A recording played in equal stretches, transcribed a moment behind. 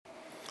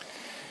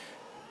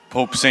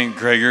Pope St.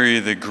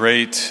 Gregory the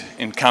Great,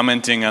 in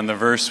commenting on the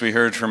verse we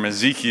heard from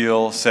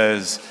Ezekiel,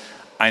 says,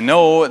 "I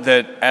know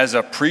that as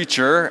a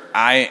preacher,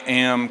 I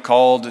am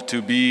called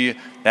to be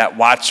that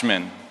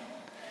watchman.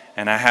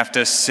 And I have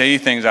to say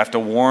things, I have to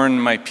warn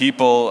my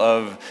people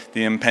of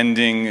the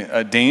impending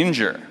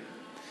danger.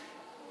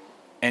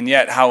 And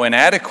yet how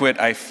inadequate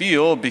I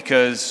feel,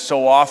 because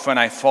so often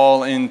I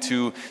fall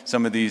into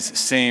some of these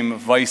same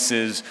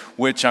vices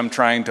which I'm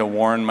trying to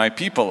warn my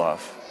people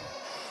of."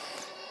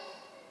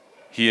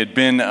 He had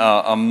been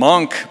a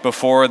monk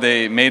before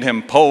they made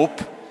him pope,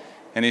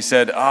 and he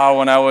said,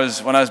 when I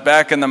was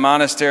back in the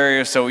monastery, it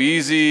was so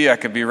easy. I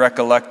could be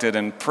recollected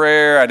in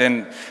prayer. I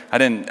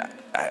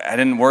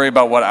didn't worry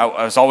about what I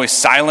was always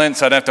silent,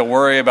 so I didn't have to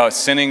worry about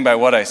sinning by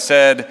what I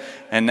said.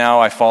 And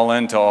now I fall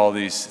into all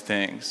these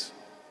things.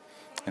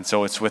 And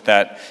so it's with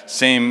that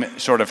same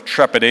sort of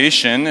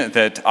trepidation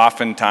that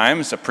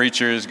oftentimes a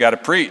preacher's got to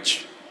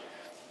preach.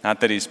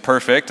 Not that he's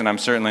perfect, and I'm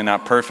certainly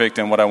not perfect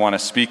in what I want to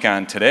speak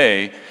on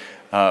today.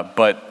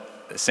 But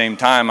at the same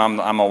time,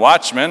 I'm a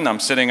watchman. I'm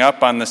sitting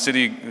up on the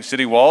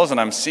city walls, and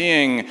I'm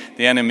seeing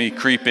the enemy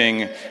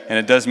creeping, and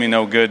it does me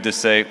no good to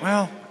say,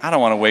 well, I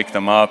don't want to wake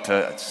them up.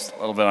 It's a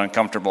little bit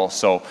uncomfortable.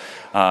 So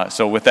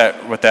with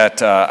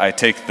that, I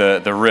take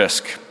the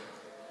risk.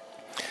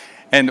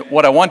 And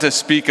what I want to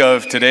speak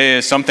of today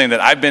is something that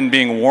I've been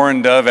being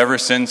warned of ever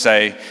since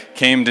I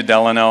came to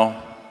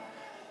Delano.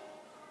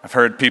 I've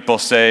heard people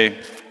say,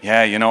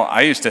 yeah,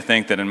 I used to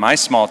think that in my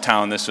small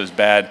town this was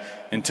bad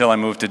until I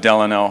moved to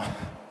Delano.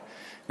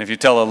 And if you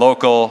tell a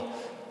local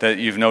that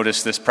you've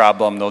noticed this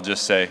problem, they'll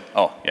just say,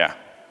 oh, yeah,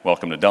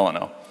 welcome to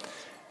Delano.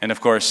 And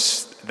of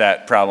course,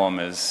 that problem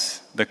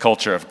is the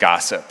culture of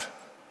gossip.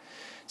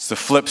 It's the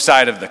flip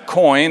side of the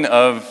coin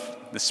of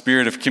the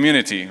spirit of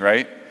community,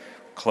 right?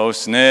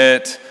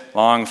 Close-knit,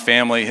 long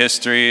family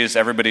histories,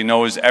 everybody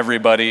knows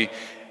everybody,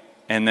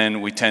 and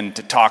then we tend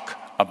to talk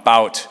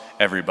about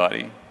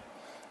everybody.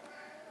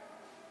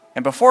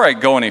 And before I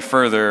go any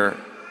further,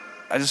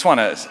 I just want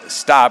to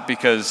stop,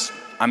 because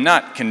I'm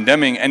not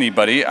condemning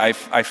anybody. I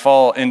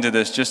fall into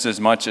this just as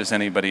much as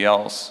anybody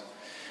else.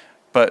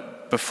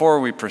 But before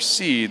we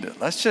proceed,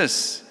 let's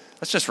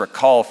just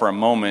recall for a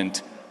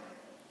moment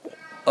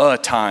a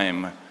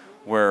time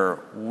where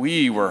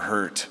we were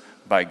hurt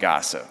by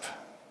gossip.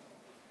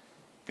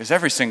 Because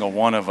every single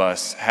one of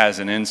us has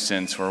an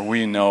instance where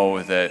we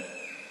know that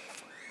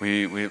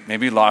we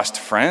maybe lost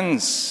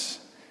friends,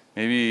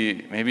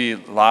 maybe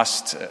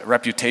lost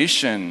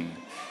reputation,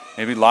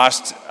 maybe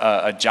lost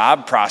a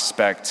job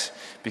prospect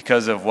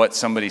because of what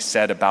somebody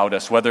said about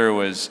us, whether it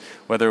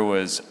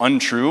was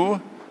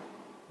untrue,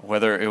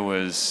 whether it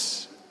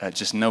was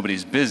just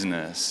nobody's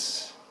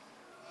business.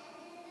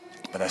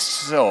 But it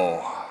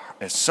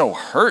so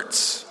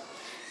hurts.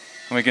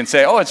 And we can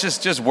say, it's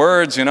just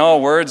words,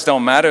 words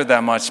don't matter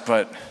that much.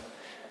 But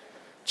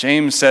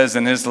James says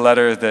in his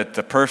letter that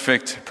the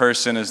perfect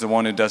person is the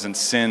one who doesn't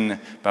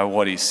sin by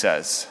what he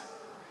says.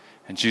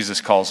 And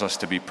Jesus calls us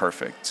to be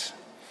perfect.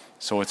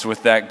 So it's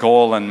with that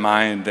goal in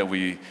mind that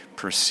we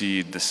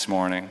proceed this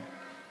morning.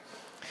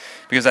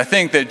 Because I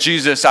think that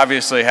Jesus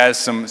obviously has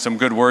some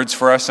good words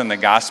for us in the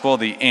gospel,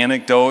 the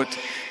antidote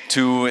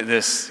to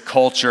this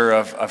culture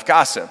of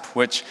gossip,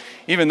 which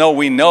even though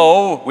we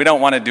know we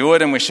don't want to do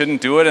it and we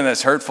shouldn't do it and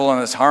it's hurtful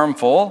and it's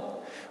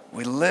harmful,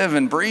 we live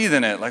and breathe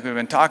in it like we've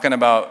been talking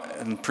about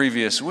in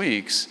previous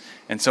weeks.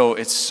 And so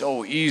it's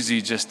so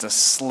easy just to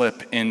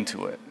slip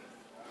into it.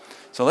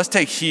 So let's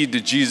take heed to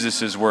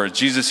Jesus' words.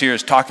 Jesus here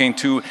is talking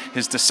to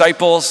his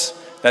disciples.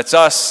 That's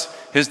us.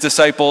 His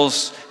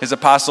disciples, his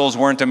apostles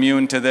weren't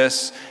immune to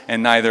this,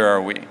 and neither are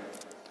we.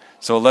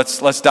 So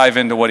let's dive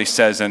into what he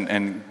says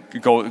and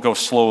go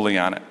slowly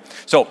on it.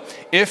 So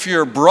if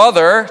your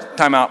brother,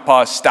 time out,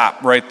 pause,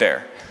 stop right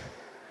there.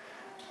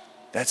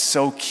 That's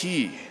so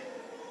key.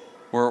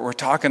 We're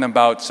talking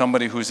about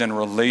somebody who's in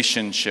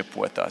relationship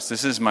with us.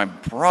 This is my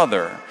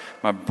brother.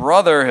 My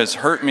brother has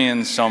hurt me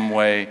in some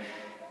way.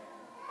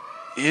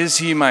 Is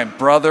he my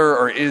brother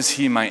or is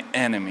he my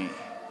enemy?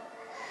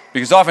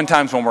 Because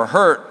oftentimes when we're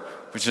hurt,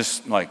 it's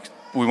just like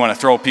we want to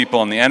throw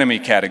people in the enemy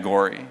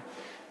category.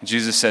 And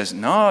Jesus says,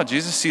 no,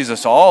 Jesus sees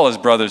us all as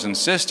brothers and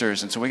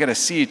sisters. And so we got to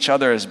see each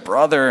other as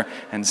brother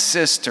and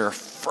sister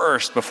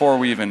first before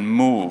we even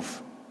move.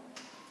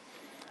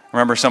 I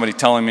remember somebody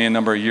telling me a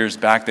number of years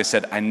back, they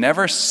said, I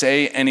never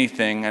say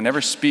anything, I never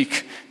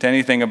speak to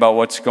anything about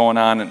what's going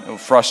on and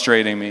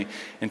frustrating me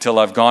until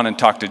I've gone and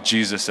talked to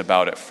Jesus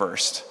about it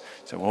first.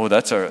 So, whoa,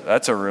 that's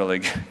a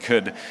really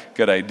good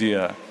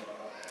idea.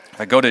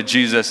 If I go to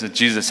Jesus,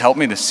 Jesus, help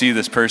me to see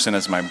this person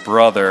as my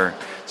brother,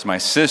 as my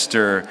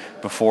sister,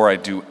 before I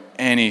do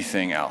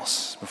anything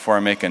else, before I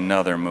make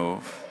another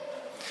move.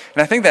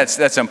 And I think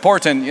that's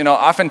important.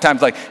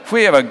 Oftentimes, like if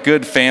we have a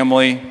good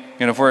family,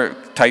 if we're a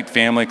tight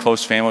family,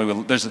 close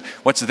family, there's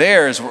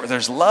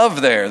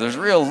love there. There's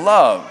real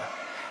love.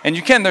 And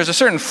there's a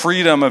certain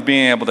freedom of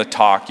being able to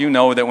talk. You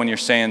know that when you're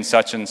saying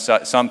such and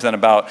such, something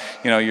about,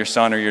 your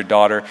son or your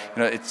daughter,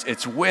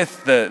 it's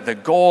with the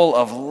goal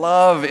of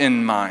love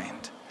in mind.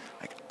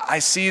 Like, I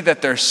see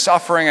that they're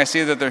suffering. I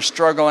see that they're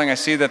struggling. I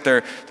see that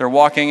they're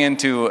walking in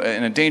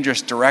a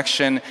dangerous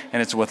direction.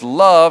 And it's with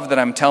love that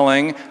I'm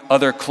telling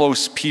other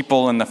close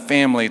people in the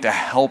family to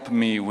help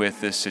me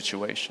with this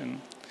situation.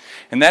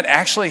 And that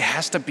actually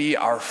has to be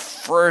our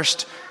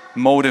first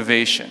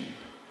motivation.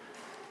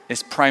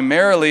 It's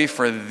primarily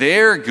for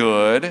their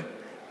good,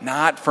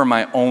 not for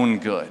my own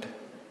good.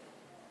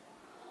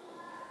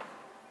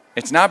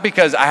 It's not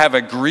because I have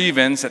a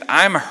grievance, that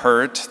I'm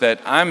hurt,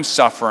 that I'm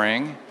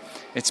suffering.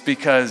 It's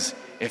because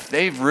if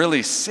they've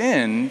really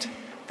sinned,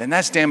 then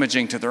that's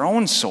damaging to their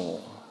own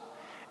soul.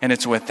 And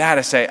it's with that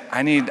I say,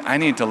 I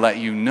need to let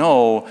you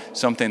know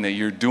something that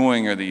you're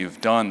doing or that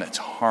you've done that's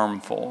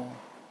harmful.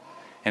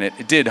 And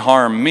it did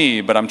harm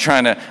me, but I'm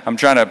trying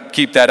to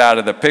keep that out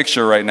of the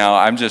picture right now.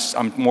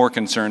 I'm more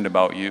concerned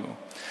about you.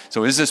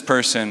 So is this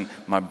person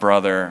my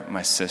brother,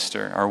 my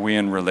sister? Are we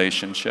in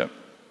relationship?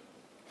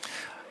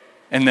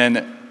 And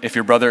then if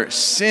your brother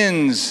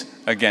sins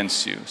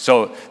against you.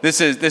 So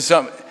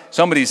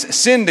somebody's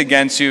sinned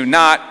against you,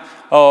 not,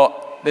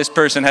 this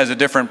person has a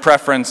different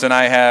preference than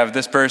I have.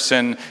 This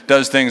person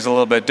does things a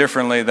little bit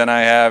differently than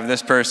I have.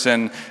 This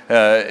person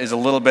is a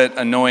little bit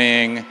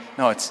annoying.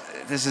 No,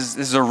 this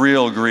is a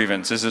real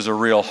grievance. This is a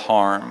real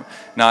harm,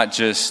 not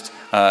just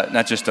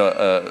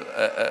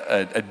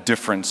a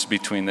difference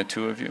between the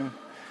two of you.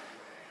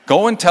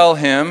 Go and tell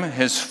him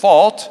his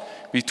fault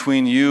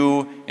between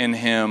you and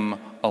him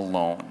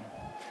alone.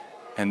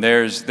 And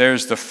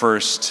there's the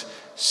first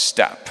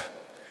step.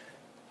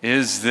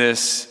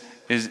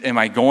 Am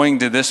I going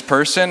to this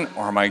person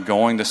or am I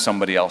going to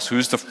somebody else?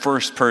 Who's the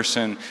first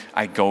person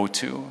I go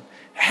to?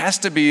 It has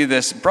to be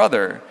this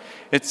brother.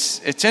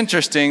 It's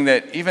interesting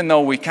that even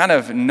though we kind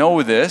of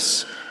know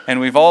this,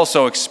 and we've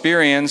also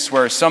experienced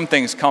where some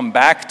things come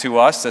back to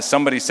us, that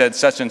somebody said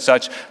such and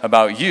such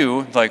about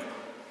you, like,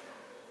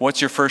 what's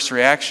your first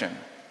reaction?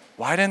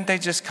 Why didn't they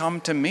just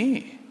come to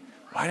me?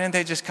 Why didn't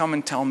they just come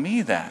and tell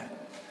me that?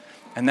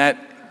 And that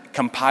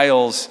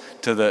compiles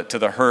to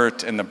the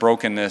hurt and the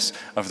brokenness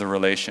of the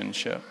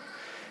relationship.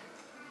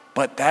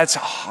 But that's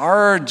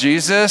hard,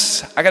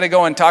 Jesus. I got to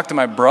go and talk to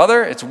my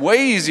brother. It's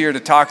way easier to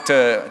talk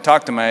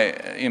to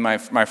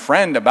my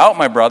friend about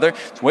my brother.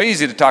 It's way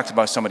easier to talk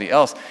about somebody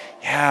else.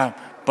 Yeah,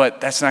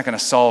 but that's not going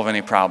to solve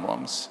any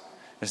problems.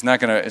 It's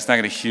not going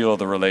to heal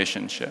the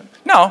relationship.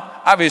 No,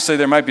 obviously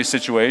there might be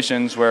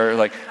situations where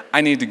like I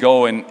need to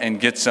go and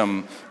get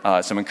some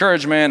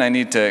encouragement. I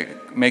need to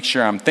make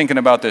sure I'm thinking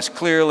about this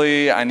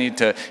clearly. I need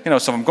to, so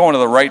if I'm going to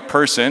the right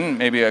person,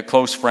 maybe a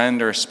close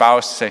friend or a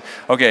spouse, to say,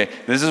 okay,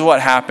 this is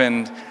what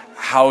happened.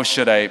 How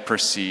should I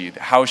proceed?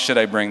 How should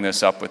I bring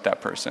this up with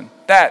that person?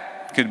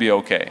 That could be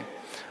okay.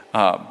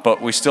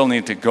 But we still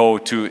need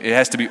to it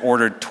has to be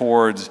ordered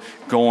towards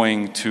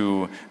going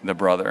to the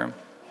brother.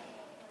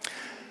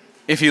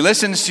 If he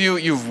listens to you,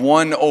 you've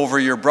won over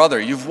your brother.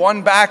 You've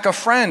won back a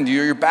friend.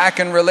 You're back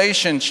in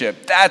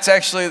relationship. That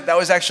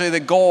was actually the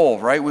goal,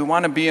 right? We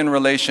want to be in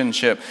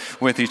relationship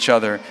with each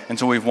other, and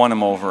so we've won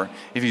him over.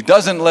 If he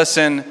doesn't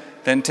listen,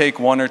 then take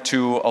one or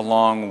two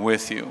along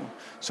with you.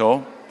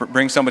 So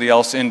bring somebody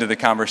else into the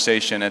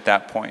conversation at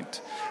that point.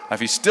 If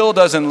he still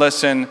doesn't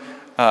listen,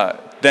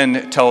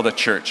 then tell the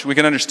church. We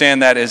can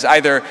understand that as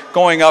either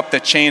going up the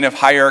chain of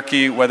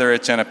hierarchy, whether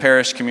it's in a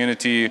parish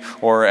community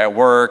or at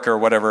work or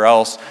whatever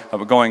else,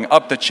 going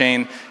up the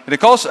chain. We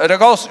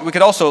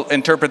could also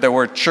interpret the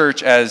word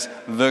church as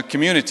the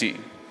community.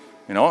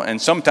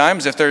 And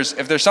sometimes if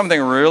there's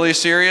something really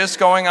serious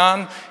going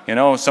on,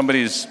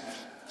 somebody's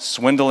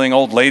swindling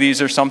old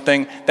ladies or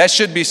something, that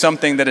should be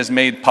something that is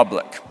made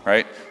public,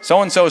 right?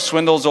 So-and-so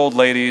swindles old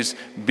ladies,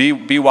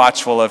 be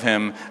watchful of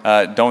him,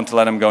 don't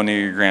let him go near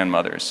your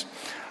grandmothers.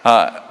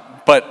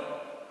 But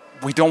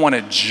we don't want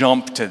to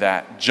jump to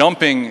that.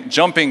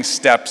 Jumping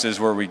steps is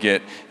where we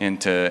get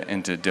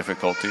into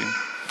difficulty.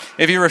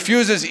 If he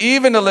refuses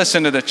even to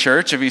listen to the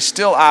church, if he's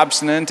still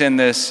obstinate in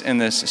this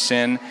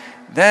sin,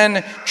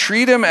 then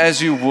treat him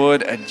as you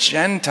would a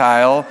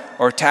Gentile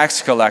or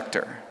tax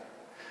collector.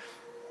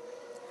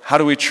 How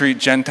do we treat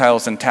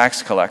Gentiles and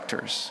tax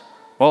collectors?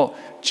 Well,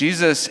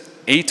 Jesus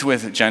ate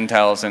with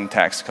Gentiles and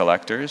tax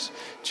collectors.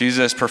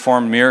 Jesus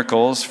performed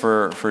miracles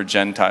for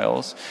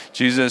Gentiles.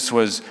 Jesus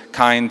was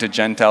kind to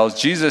Gentiles.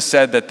 Jesus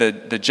said that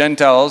the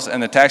Gentiles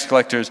and the tax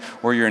collectors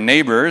were your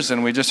neighbors,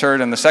 and we just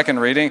heard in the second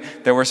reading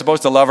that we're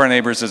supposed to love our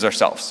neighbors as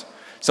ourselves.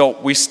 So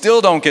we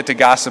still don't get to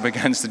gossip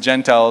against the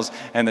Gentiles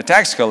and the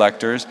tax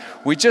collectors.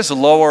 We just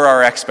lower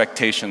our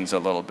expectations a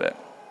little bit.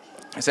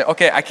 I say,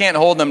 okay, I can't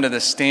hold them to the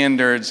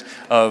standards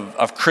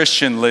of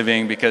Christian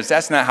living because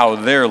that's not how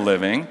they're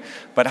living.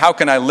 But how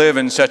can I live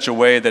in such a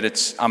way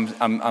that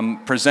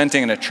I'm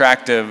presenting an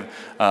attractive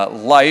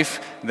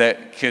life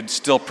that could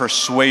still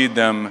persuade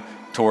them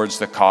towards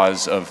the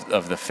cause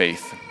of the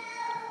faith?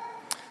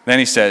 Then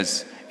he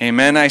says,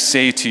 amen, I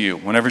say to you.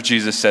 Whenever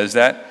Jesus says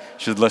that,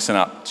 you should listen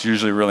up. It's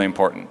usually really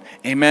important.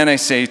 Amen, I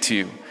say to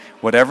you,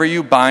 whatever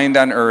you bind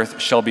on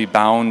earth shall be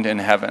bound in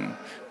heaven.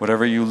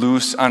 Whatever you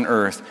loose on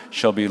earth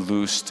shall be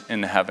loosed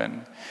in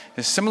heaven.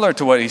 is similar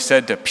to what he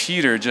said to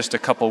Peter just a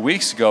couple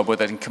weeks ago,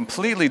 but in a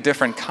completely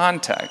different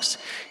context.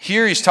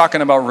 Here he's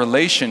talking about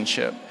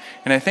relationship.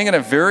 And I think in a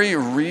very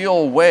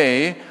real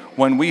way,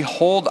 when we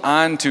hold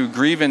on to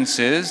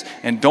grievances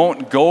and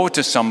don't go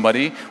to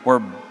somebody, we're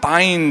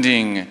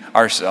binding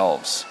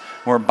ourselves.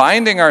 We're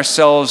binding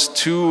ourselves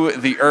to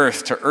the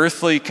earth, to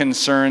earthly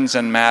concerns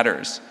and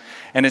matters.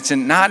 And it's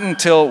not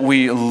until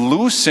we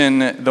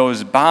loosen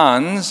those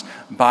bonds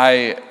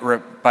by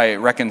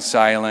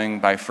reconciling,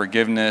 by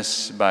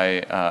forgiveness,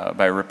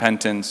 by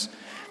repentance,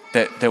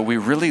 that we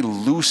really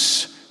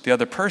loose the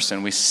other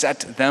person. We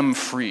set them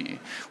free.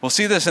 We'll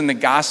see this in the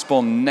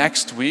gospel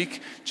next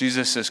week.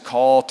 Jesus'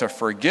 call to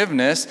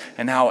forgiveness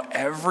and how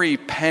every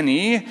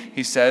penny,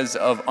 he says,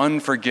 of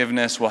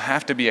unforgiveness will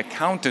have to be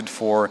accounted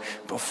for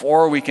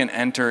before we can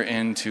enter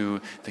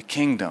into the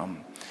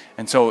kingdom.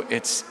 And so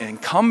it's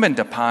incumbent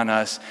upon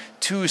us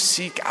to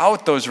seek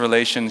out those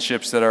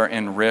relationships that are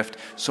in rift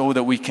so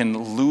that we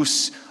can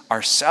loose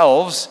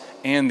ourselves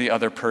and the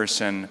other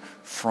person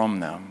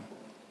from them.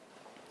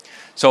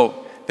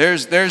 So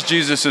there's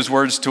Jesus'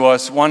 words to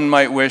us. One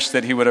might wish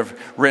that he would have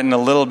written a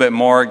little bit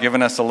more,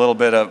 given us a little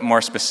bit of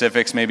more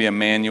specifics, maybe a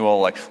manual,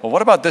 like, well,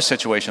 what about this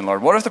situation,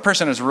 Lord? What if the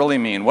person is really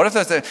mean? What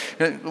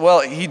if well,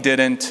 he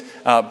didn't,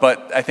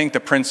 but I think the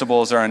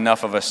principles are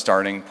enough of a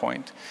starting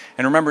point.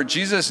 And remember,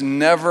 Jesus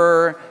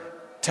never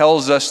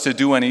tells us to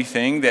do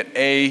anything that,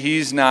 A,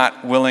 he's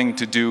not willing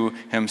to do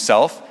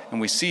himself. And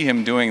we see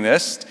him doing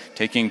this,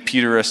 taking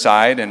Peter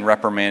aside and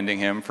reprimanding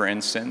him, for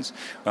instance.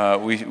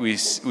 We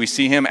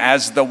see him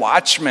as the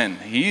watchman.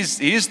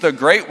 He's the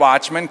great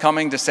watchman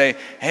coming to say,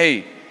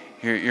 hey,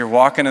 you're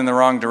walking in the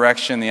wrong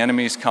direction, the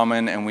enemy's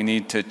coming, and we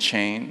need to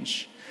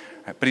change.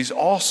 But he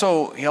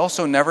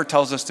also never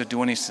tells us to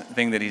do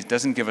anything that he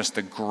doesn't give us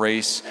the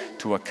grace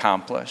to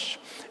accomplish.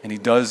 And he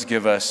does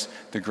give us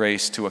the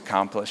grace to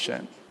accomplish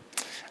it.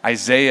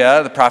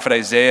 Isaiah, the prophet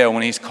Isaiah,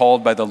 when he's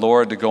called by the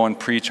Lord to go and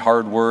preach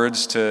hard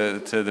words to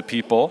the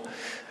people,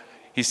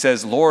 he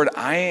says, Lord,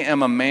 I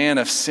am a man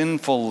of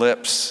sinful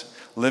lips,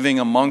 living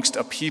amongst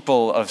a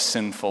people of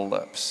sinful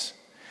lips.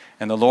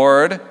 And the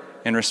Lord,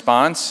 in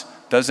response,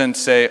 doesn't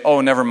say, oh,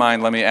 never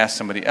mind, let me ask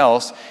somebody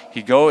else.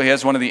 He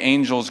has one of the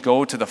angels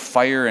go to the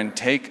fire and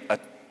take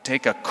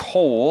a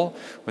coal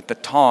with the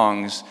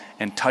tongs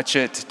and touch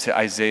it to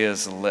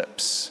Isaiah's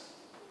lips.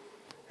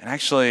 And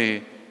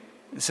actually,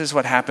 this is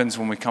what happens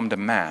when we come to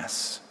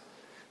Mass.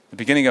 At the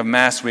beginning of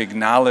Mass, we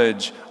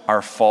acknowledge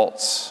our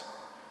faults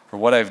for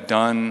what I've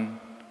done,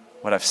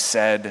 what I've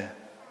said,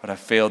 what I've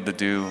failed to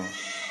do.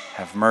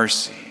 Have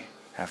mercy,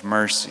 have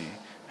mercy,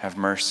 have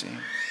mercy.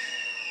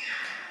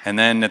 And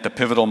then at the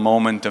pivotal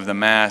moment of the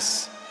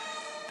Mass,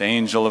 the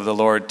angel of the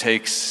Lord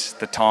takes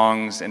the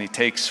tongs and he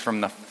takes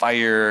from the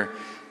fire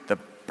the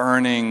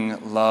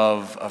burning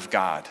love of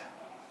God.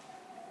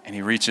 And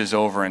he reaches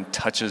over and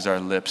touches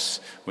our lips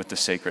with the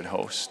sacred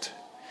host.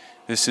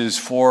 This is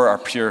for our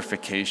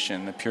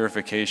purification, the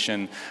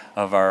purification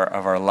of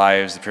our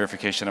lives, the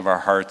purification of our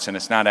hearts. And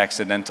it's not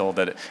accidental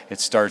that it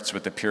starts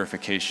with the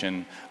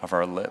purification of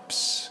our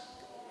lips.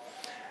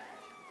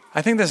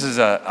 I think this is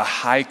a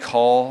high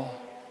call,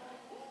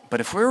 but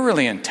if we're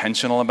really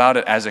intentional about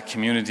it as a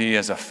community,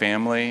 as a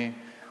family,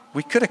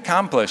 we could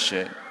accomplish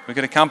it. We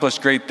could accomplish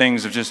great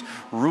things of just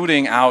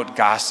rooting out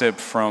gossip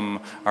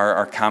from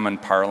our common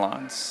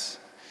parlance.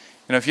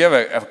 You know, if you have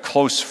a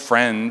close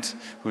friend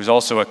who's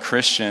also a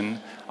Christian,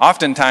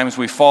 oftentimes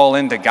we fall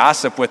into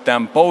gossip with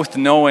them, both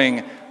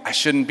knowing I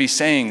shouldn't be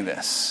saying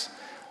this.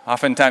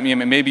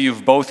 Oftentimes, maybe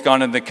you've both gone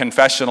to the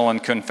confessional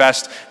and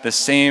confessed the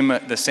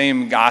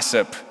same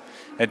gossip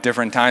at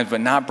different times,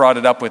 but not brought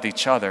it up with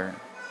each other.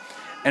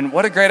 And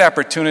what a great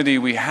opportunity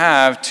we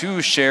have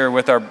to share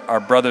with our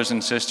brothers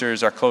and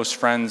sisters, our close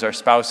friends, our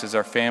spouses,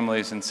 our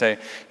families, and say,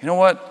 you know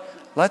what,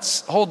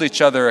 let's hold each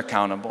other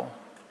accountable.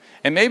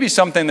 And maybe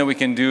something that we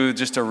can do,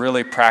 just a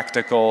really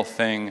practical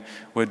thing,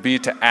 would be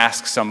to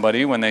ask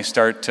somebody when they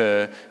start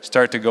to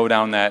go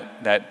down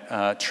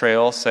that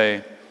trail,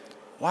 say,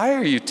 why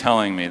are you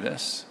telling me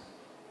this?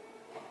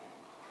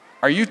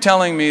 Are you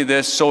telling me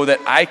this so that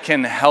I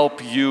can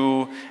help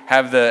you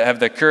have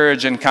the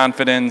courage and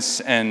confidence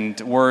and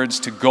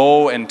words to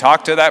go and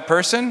talk to that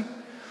person?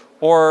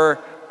 Or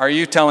are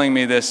you telling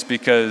me this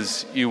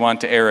because you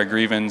want to air a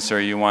grievance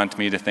or you want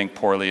me to think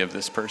poorly of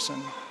this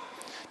person?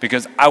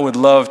 Because I would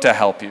love to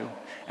help you.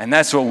 And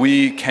that's what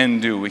we can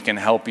do. We can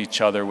help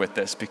each other with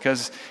this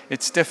because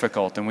it's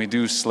difficult and we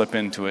do slip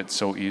into it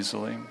so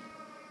easily.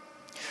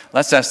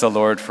 Let's ask the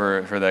Lord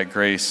for that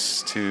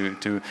grace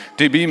to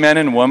be men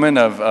and women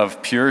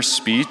of pure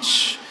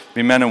speech,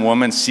 be men and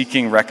women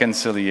seeking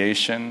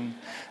reconciliation.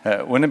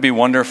 Wouldn't it be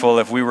wonderful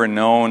if we were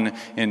known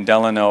in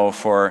Delano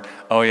for,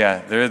 oh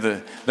yeah,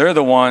 they're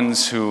the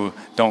ones who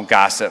don't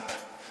gossip.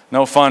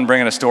 No fun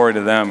bringing a story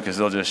to them because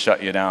they'll just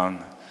shut you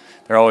down.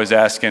 They're always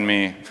asking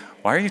me,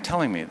 why are you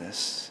telling me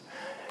this?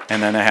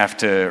 And then I have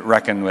to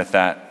reckon with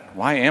that.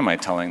 Why am I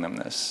telling them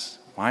this?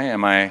 Why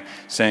am I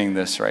saying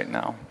this right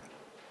now?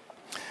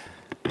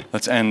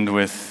 Let's end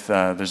with,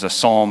 there's a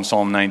Psalm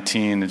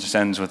 19. It just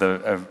ends with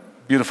a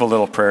beautiful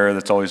little prayer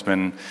that's always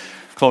been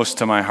close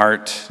to my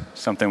heart,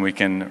 something we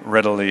can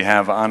readily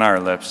have on our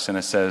lips. And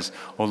it says,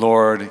 "O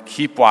Lord,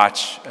 keep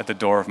watch at the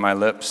door of my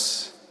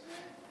lips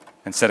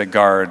and set a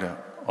guard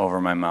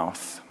over my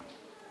mouth."